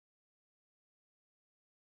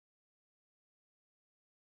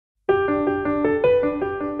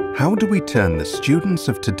How do we turn the students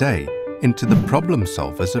of today into the problem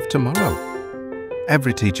solvers of tomorrow?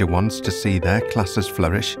 Every teacher wants to see their classes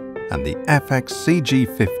flourish, and the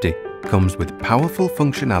fx-CG50 comes with powerful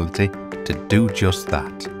functionality to do just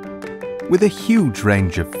that. With a huge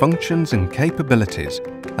range of functions and capabilities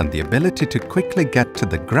and the ability to quickly get to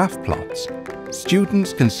the graph plots,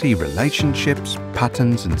 students can see relationships,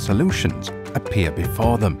 patterns and solutions appear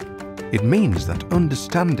before them. It means that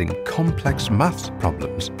understanding complex maths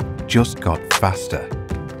problems just got faster.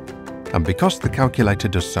 And because the calculator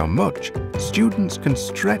does so much, students can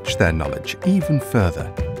stretch their knowledge even further.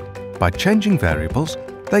 By changing variables,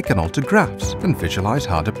 they can alter graphs and visualize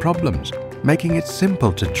harder problems, making it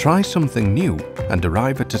simple to try something new and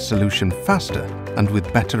arrive at a solution faster and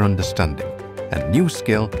with better understanding, a new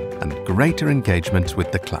skill and greater engagement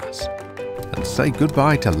with the class. And say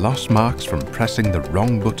goodbye to lost marks from pressing the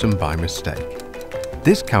wrong button by mistake.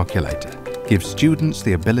 This calculator gives students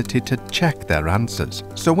the ability to check their answers,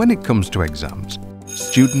 so when it comes to exams,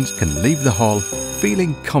 students can leave the hall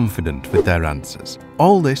feeling confident with their answers.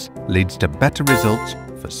 All this leads to better results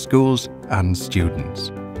for schools and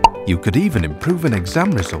students. You could even improve an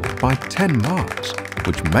exam result by 10 marks,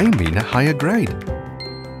 which may mean a higher grade.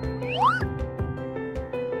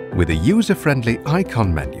 With a user-friendly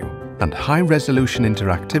icon menu and high-resolution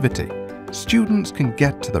interactivity, students can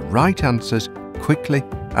get to the right answers quickly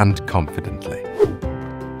and confidently.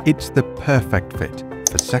 It's the perfect fit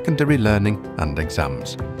for secondary learning and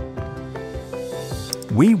exams.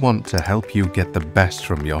 We want to help you get the best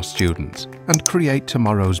from your students and create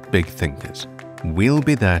tomorrow's big thinkers. We'll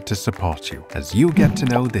be there to support you as you get to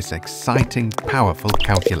know this exciting, powerful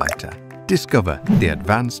calculator. Discover the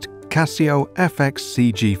advanced Casio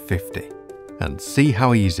fx-CG50 and see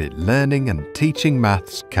how easy learning and teaching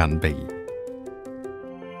maths can be.